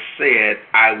I said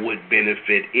I would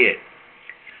benefit it.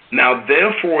 Now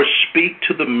therefore speak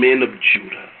to the men of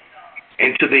Judah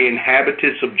and to the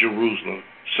inhabitants of Jerusalem,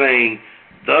 saying,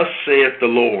 Thus saith the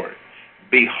Lord,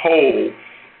 Behold,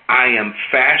 I am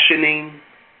fashioning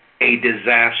a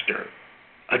disaster,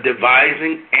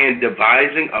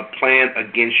 devising a plan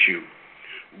against you.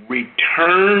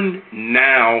 Return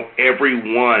now every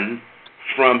one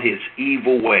from his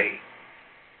evil way,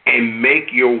 and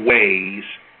make your ways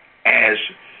as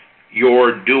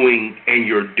your doing and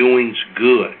your doings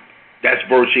good. That's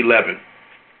verse 11.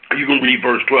 You can read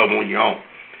verse 12 on your own.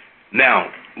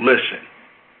 Now, listen.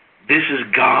 This is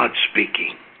God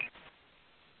speaking.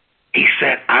 He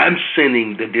said, I'm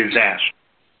sending the disaster.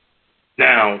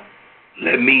 Now,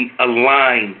 let me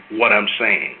align what I'm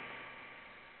saying.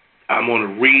 I'm going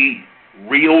to read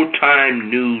real-time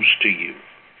news to you.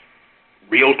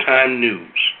 Real-time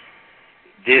news.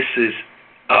 This is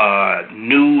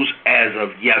news as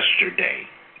of yesterday.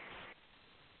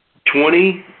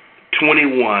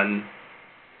 2021,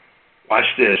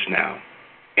 watch this now.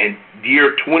 In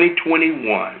year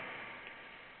 2021,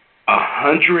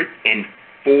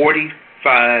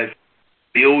 $145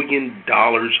 billion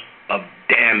of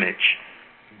damage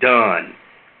done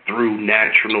through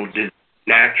natural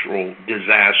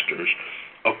disasters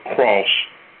across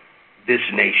this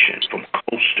nation from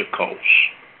coast to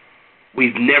coast.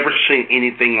 We've never seen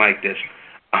anything like this.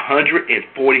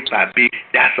 $145 billion.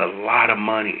 That's a lot of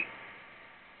money.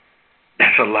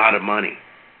 That's a lot of money.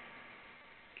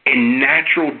 In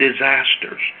natural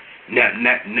disasters. Now,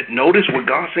 notice what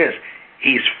God says.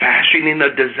 He's fashioning a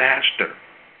disaster.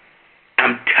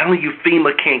 I'm telling you,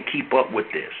 FEMA can't keep up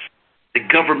with this. The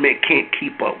government can't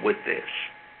keep up with this.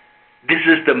 This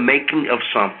is the making of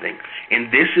something.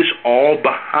 And this is all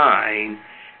behind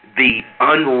the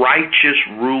unrighteous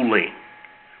ruling.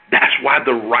 That's why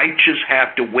the righteous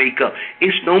have to wake up.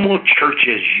 It's no more church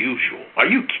as usual. Are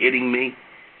you kidding me?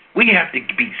 We have to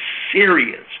be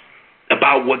serious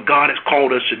about what God has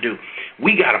called us to do.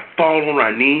 We got to fall on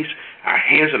our knees, our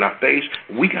hands on our face.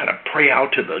 We got to pray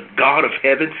out to the God of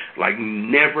heaven like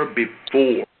never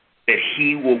before, that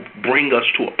he will bring us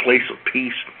to a place of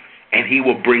peace and he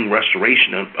will bring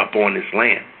restoration upon this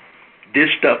land. This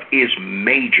stuff is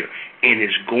major and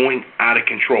is going out of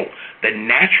control. The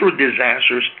natural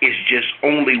disasters is just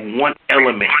only one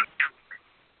element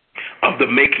of the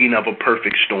making of a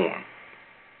perfect storm.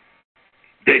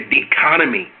 The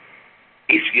economy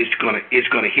is going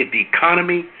to hit the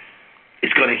economy.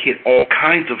 It's going to hit all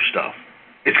kinds of stuff.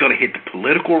 It's going to hit the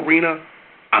political arena.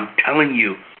 I'm telling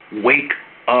you, wake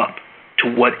up to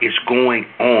what is going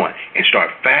on and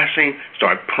start fasting,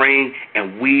 start praying,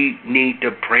 and we need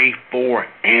to pray for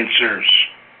answers.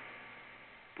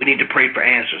 We need to pray for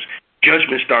answers.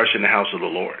 Judgment starts in the house of the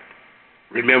Lord.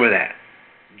 Remember that.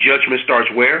 Judgment starts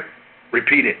where?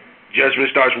 Repeat it. Judgment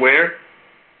starts where?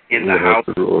 In the house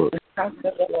of the Lord. The house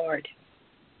of the Lord.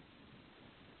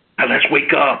 Now let's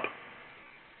wake up.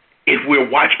 If we're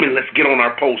watchmen, let's get on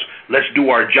our post. Let's do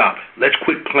our job. Let's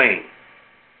quit playing.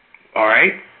 All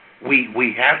right?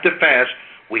 We have to fast.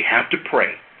 We have to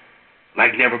pray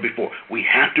like never before. We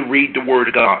have to read the Word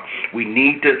of God. We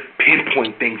need to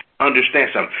pinpoint things, understand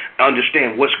something,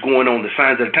 understand what's going on, the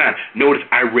signs of the time. Notice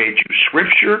I read you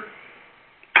scripture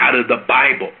out of the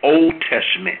Bible, Old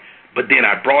Testament, but then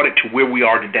I brought it to where we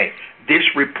are today.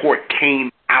 This report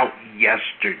came out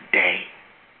yesterday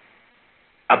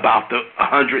about the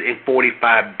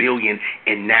 $145 billion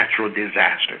in natural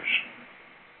disasters.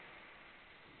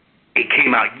 It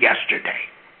came out yesterday.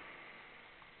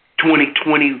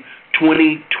 2020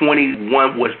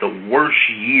 2021 was the worst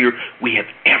year we have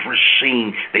ever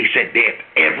seen. They said they have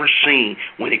ever seen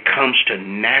when it comes to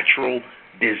natural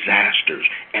disasters.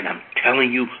 And I'm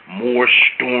telling you, more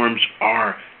storms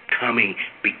are coming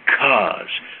because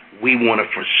we want to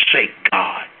forsake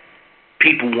God.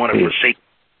 People want to forsake.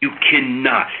 You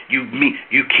cannot.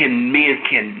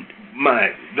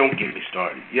 Don't get me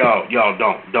started. Y'all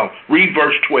don't. Read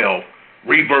verse 12.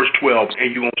 Read verse 12,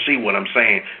 and you're going to see what I'm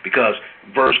saying, because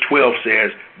verse 12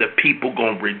 says the people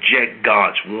going to reject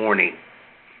God's warning,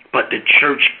 but the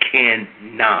church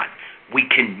cannot. We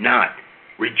cannot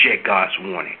reject God's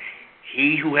warning.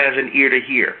 He who has an ear to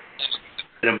hear,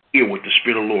 let him hear what the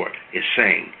Spirit of the Lord is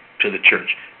saying to the church.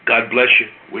 God bless you.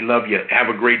 We love you. Have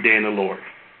a great day in the Lord.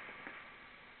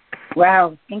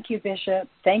 Wow. Thank you, Bishop.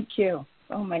 Thank you.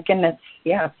 Oh, my goodness.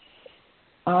 Yes.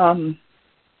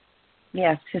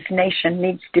 Yes, this nation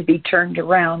needs to be turned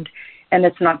around, and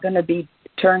it's not going to be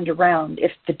turned around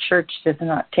if the church does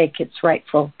not take its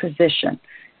rightful position.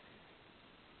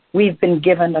 We've been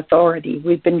given authority.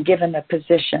 We've been given a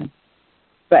position,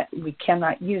 but we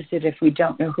cannot use it if we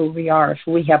don't know who we are. If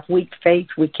we have weak faith,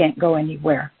 we can't go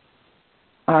anywhere.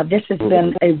 This has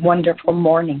been a wonderful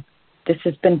morning. This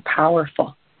has been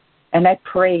powerful, and I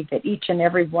pray that each and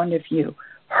every one of you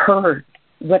heard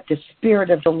what the Spirit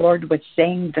of the Lord was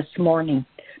saying this morning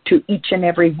to each and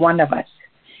every one of us.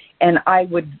 And I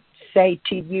would say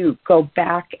to you, go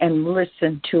back and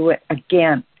listen to it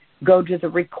again. Go to the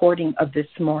recording of this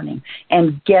morning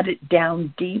and get it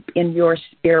down deep in your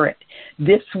spirit.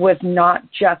 This was not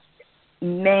just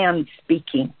man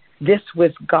speaking. This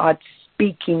was God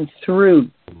speaking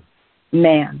through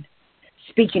man,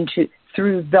 speaking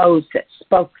through those that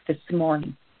spoke this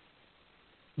morning.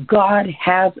 God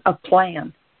has a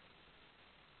plan,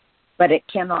 but it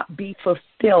cannot be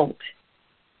fulfilled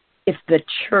if the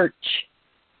church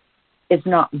is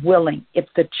not willing, if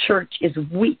the church is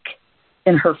weak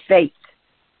in her faith.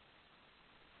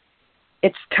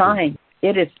 It's time.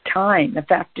 It is time. In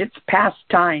fact, it's past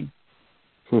time.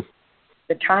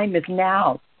 The time is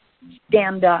now.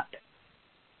 Stand up.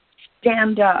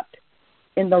 Stand up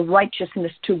in the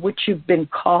righteousness to which you've been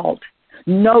called.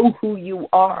 Know who you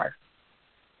are.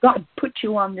 God put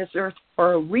you on this earth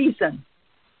for a reason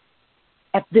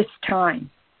at this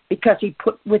time, because he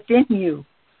put within you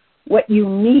what you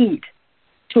need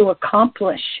to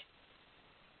accomplish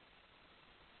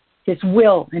his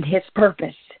will and his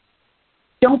purpose.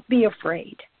 Don't be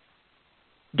afraid.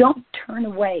 Don't turn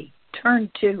away.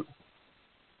 Turn to.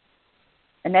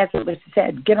 And as it was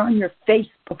said, get on your face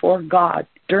before God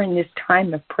during this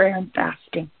time of prayer and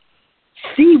fasting.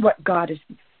 See what God is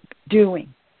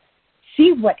doing.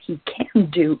 See what he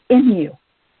can do in you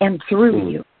and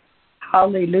through you.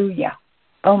 Hallelujah.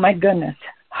 Oh, my goodness.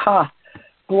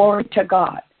 Glory to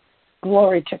God.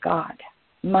 Glory to God.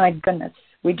 My goodness.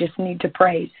 We just need to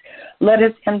praise. Let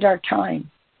us end our time.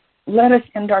 Let us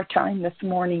end our time this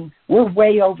morning. We're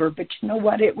way over, but you know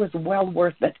what? It was well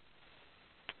worth it.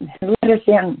 Let us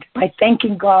end by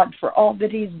thanking God for all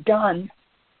that he's done,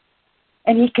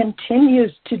 and he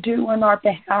continues to do on our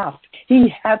behalf.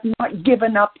 He has not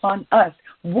given up on us.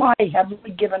 Why have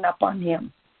we given up on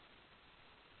him?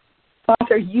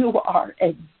 Father, you are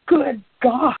a good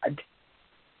God.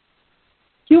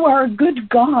 You are a good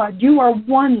God. You are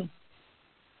one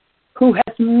who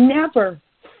has never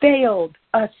failed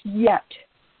us yet.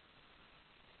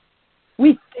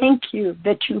 We thank you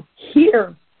that you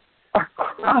hear our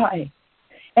cry.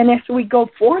 And as we go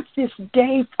forth this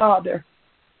day, Father,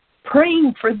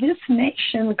 praying for this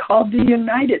nation called the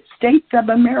United States of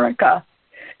America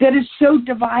that is so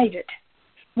divided,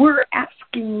 we're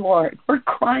asking, Lord, we're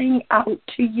crying out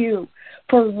to you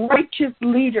for righteous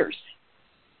leaders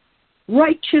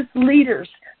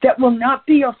that will not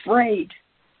be afraid,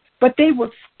 but they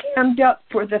will stand up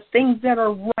for the things that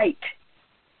are right.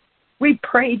 We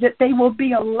pray that they will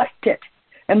be elected,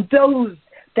 and those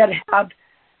that have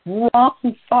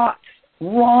wrong thoughts,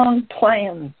 wrong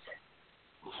plans,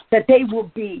 that they will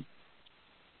be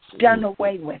done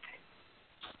away with,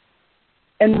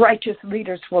 and righteous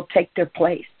leaders will take their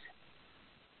place.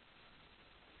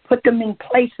 Put them in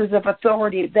places of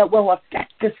authority that will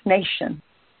affect this nation.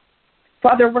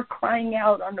 Father, we're crying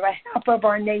out on behalf of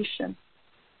our nation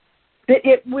that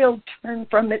it will turn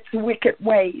from its wicked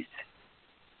ways.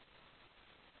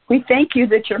 We thank you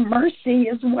that your mercy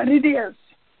is what it is.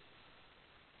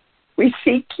 We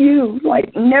seek you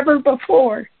like never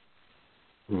before.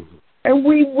 And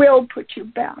we will put you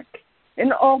back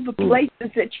in all the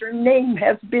places that your name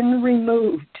has been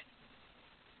removed.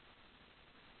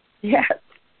 Yes,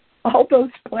 all those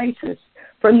places,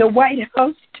 from the White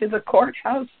House to the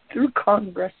courthouse through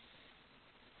Congress.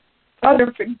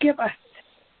 Father, forgive us.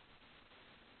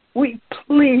 We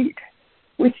plead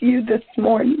with you this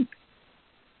morning.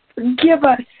 Forgive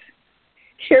us.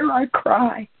 Hear our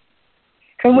cry.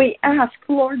 And we ask,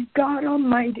 Lord God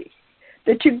Almighty,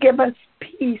 that you give us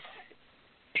peace.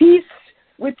 Peace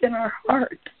within our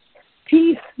hearts.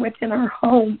 Peace within our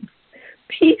homes.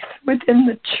 Peace within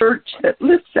the church that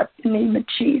lifts up the name of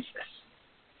Jesus.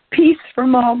 Peace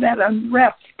from all that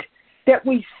unrest that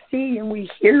we see and we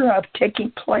hear of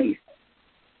taking place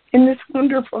in this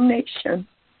wonderful nation.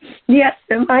 Yes,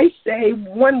 and I say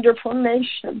wonderful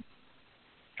nation.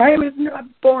 I was not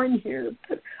born here,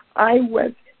 but I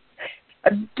was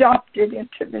adopted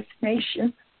into this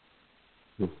nation.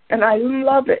 And I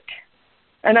love it.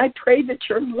 And I pray that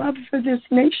your love for this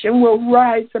nation will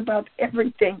rise above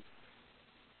everything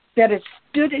that has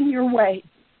stood in your way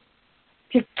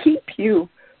to keep you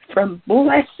from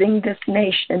blessing this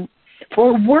nation,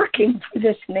 for working for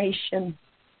this nation.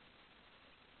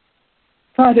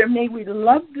 Father, may we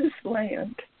love this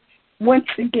land once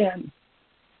again.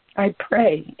 I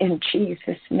pray in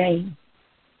Jesus' name.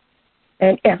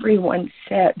 And everyone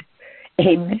said,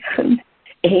 amen,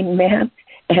 amen,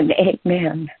 and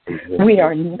amen. We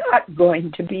are not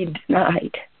going to be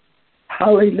denied.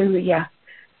 Hallelujah.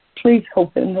 Please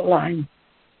open the line.